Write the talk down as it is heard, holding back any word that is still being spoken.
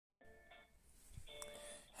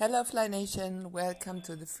Hello Fly Nation, welcome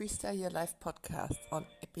to the Freestyle Your Life podcast on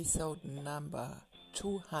episode number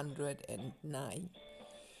 209.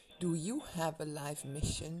 Do you have a life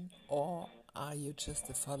mission or are you just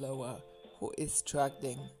a follower who is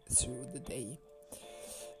struggling through the day?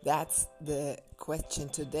 That's the question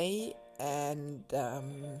today, and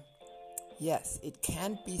yes, it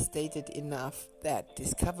can't be stated enough that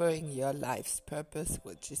discovering your life's purpose,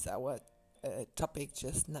 which is our topic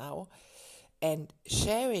just now, and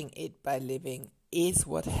sharing it by living is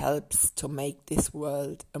what helps to make this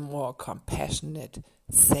world a more compassionate,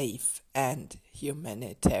 safe, and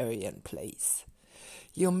humanitarian place.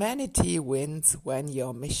 Humanity wins when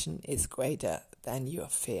your mission is greater than your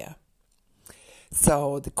fear.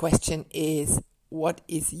 So the question is, what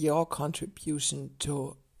is your contribution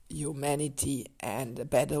to humanity and a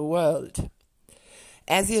better world?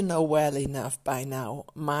 As you know well enough by now,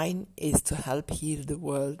 mine is to help heal the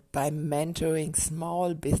world by mentoring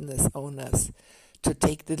small business owners to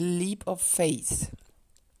take the leap of faith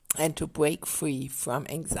and to break free from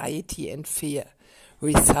anxiety and fear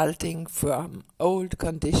resulting from old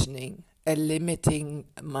conditioning, a limiting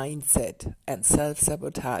mindset, and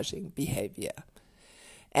self-sabotaging behavior.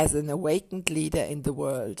 As an awakened leader in the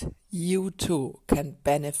world, you too can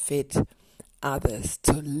benefit others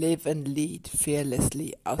to live and lead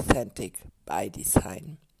fearlessly authentic by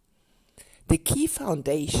design. The key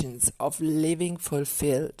foundations of living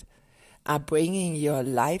fulfilled are bringing your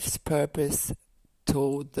life's purpose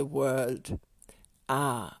to the world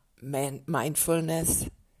are mindfulness,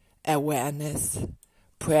 awareness,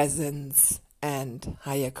 presence, and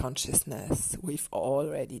higher consciousness. We've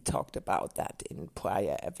already talked about that in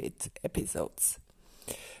prior episodes.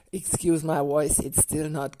 Excuse my voice, it's still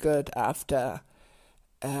not good after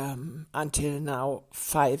until now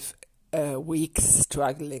 5 weeks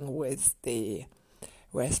struggling with the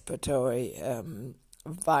respiratory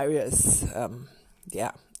virus.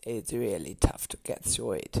 It's really tough to get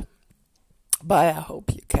through it. But I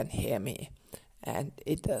hope you can hear me and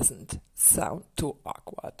it doesn't sound too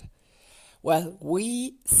awkward. Well,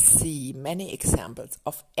 we see many examples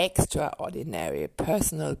of extraordinary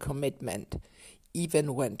personal commitment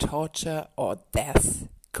even when torture or death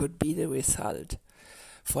could be the result.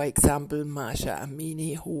 For example, Mahsa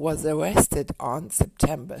Amini, who was arrested on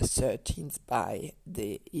September 13th by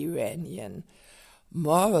the Iranian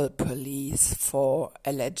moral police for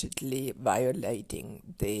allegedly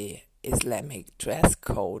violating the Islamic dress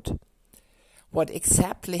code. What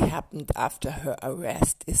exactly happened after her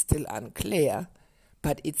arrest is still unclear,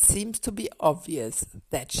 but it seems to be obvious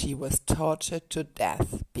that she was tortured to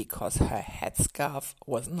death because her headscarf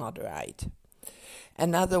was not right.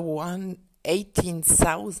 Another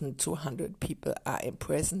 18,200 people are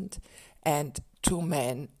imprisoned and 2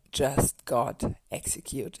 men just got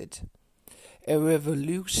executed. A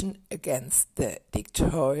revolution against the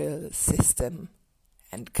dictatorial system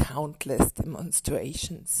and countless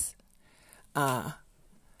demonstrations are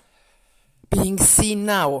being seen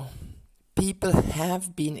now. People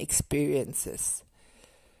have been experiencing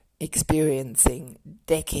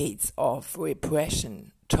decades of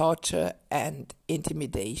repression, torture, and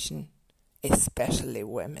intimidation, especially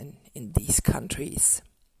women in these countries,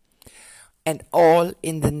 and all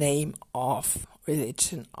in the name of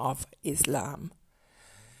religion of Islam.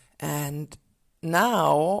 And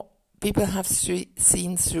now people have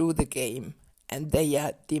seen through the game, and they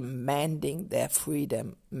are demanding their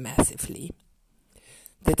freedom massively.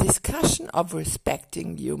 The discussion of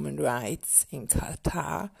respecting human rights in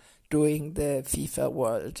Qatar during the FIFA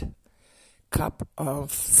World Cup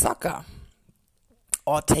of Soccer,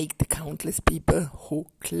 or take the countless people who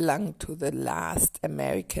clung to the last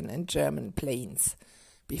American and German planes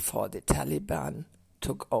before the Taliban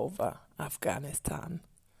took over Afghanistan.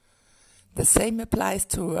 The same applies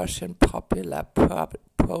to Russian popular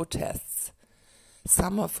protests,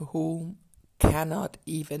 some of whom cannot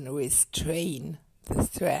even restrain the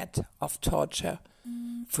threat of torture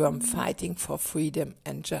from fighting for freedom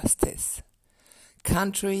and justice.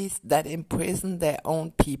 Countries that imprison their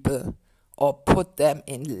own people or put them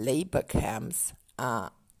in labor camps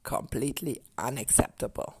are completely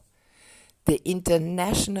unacceptable. The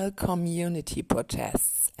international community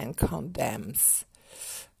protests and condemns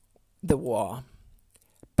the war.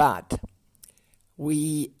 But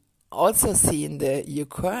we also see in the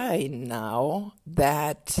Ukraine now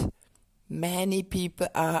that many people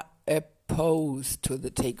are opposed to the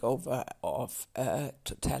takeover of a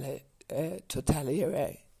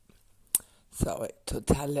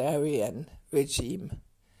totalitarian regime.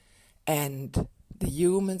 And the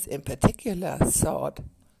humans in particular thought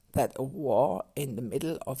that a war in the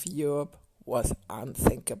middle of Europe was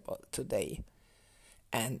unthinkable today.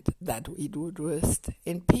 and that we would rest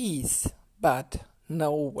in peace, but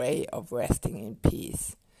no way of resting in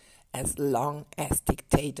peace as long as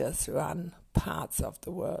dictators run parts of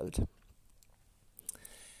the world.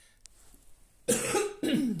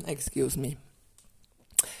 Excuse me.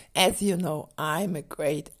 As you know, I'm a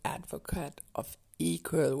great advocate of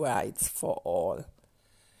equal rights for all.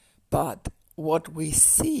 But what we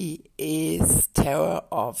see is terror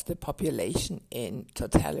of the population in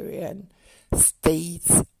totalitarian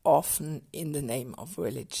states, often in the name of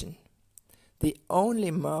religion. The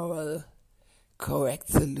only moral correct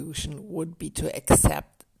solution would be to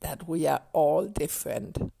accept that we are all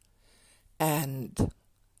different and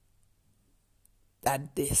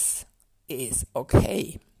that this is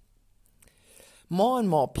okay. More and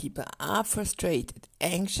more people are frustrated,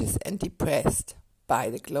 anxious and depressed by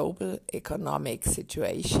the global economic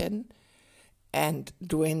situation and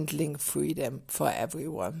dwindling freedom for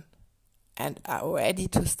everyone, and are ready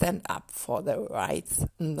to stand up for their rights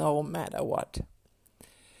no matter what.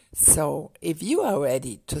 So, if you are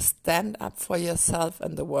ready to stand up for yourself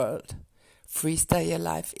and the world, Freestyle Your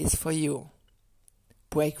Life is for you.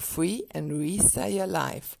 Break free and restart your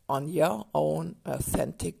life on your own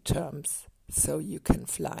authentic terms so you can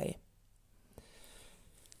fly.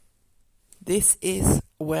 This is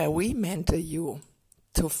where we mentor you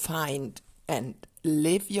to find and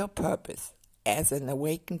live your purpose as an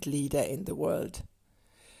awakened leader in the world.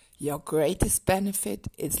 Your greatest benefit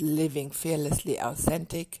is living fearlessly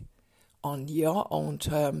authentic on your own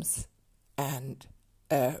terms and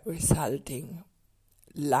resulting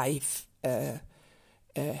life,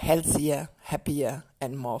 healthier, happier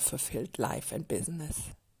and more fulfilled life and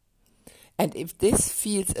business. And if this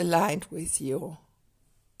feels aligned with you,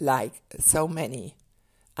 like so many,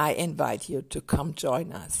 I invite you to come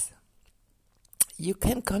join us. You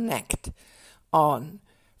can connect on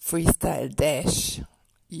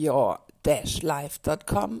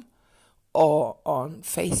freestyle-your-life.com or on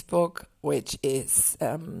Facebook, which is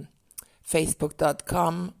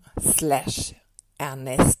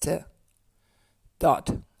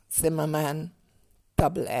facebook.com/Erneste.Zimmermann,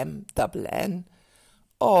 MMN,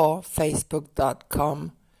 or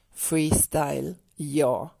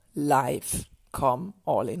facebook.com/freestyle-your-life.com,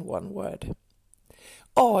 all in one word.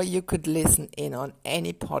 Or you could listen in on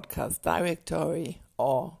any podcast directory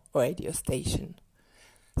or radio station,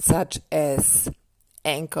 such as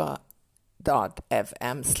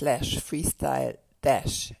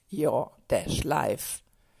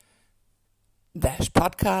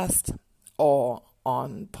anchor.fm/freestyle-your-life-podcast or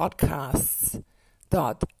on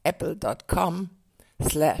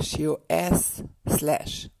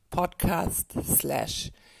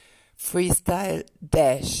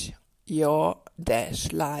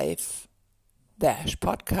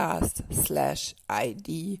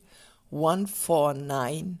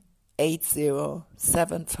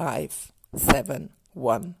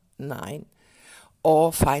 14980757719,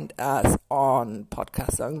 or find us on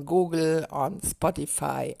podcasts on Google, on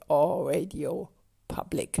Spotify, or Radio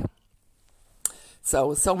Public.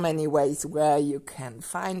 So many ways where you can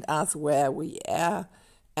find us, where we are,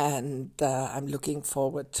 and I'm looking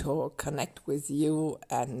forward to connect with you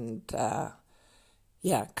and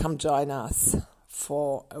come join us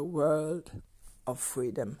for a world of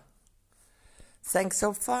freedom. Thanks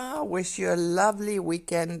so far. Wish you a lovely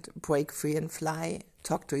weekend. Break free and fly.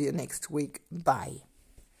 Talk to you next week. Bye.